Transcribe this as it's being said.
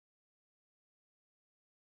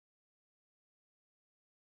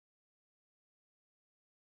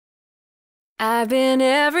I've been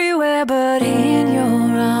everywhere but in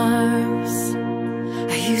your arms.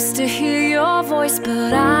 I used to hear your voice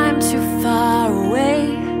but I'm too far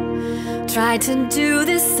away. Tried to do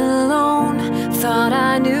this alone, thought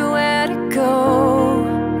I knew where to go.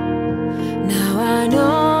 Now I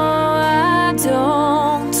know I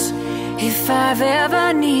don't. If I've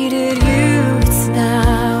ever needed you, it's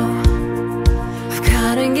now. I've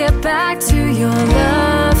gotta get back to your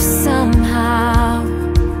love somehow.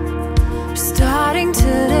 Starting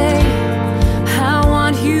today, I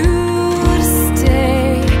want you to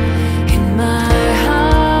stay in my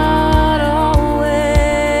heart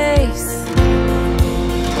always.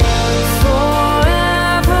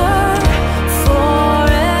 Forever,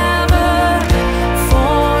 forever,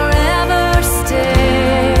 forever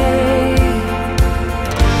stay.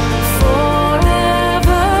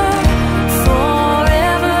 Forever,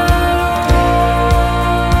 forever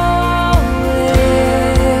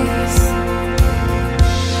always.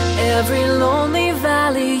 Every lonely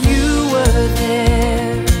valley you were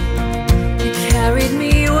there. You carried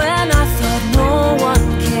me when I thought no one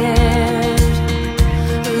cared.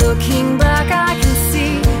 Looking back I can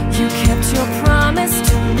see you kept your promise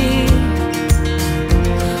to me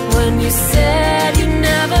when you said you'd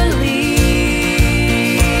never leave.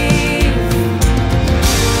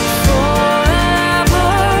 Forever,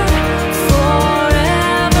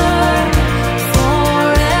 forever,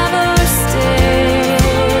 forever stay.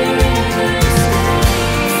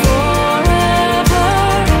 Forever,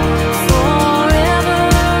 forever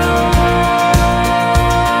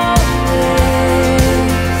always.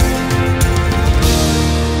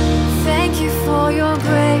 Thank you for your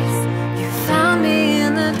grace. You found me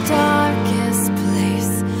in the darkest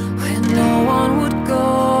place where no one would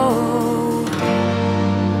go.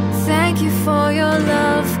 Thank you for your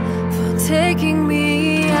love, for taking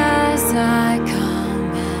me as I come.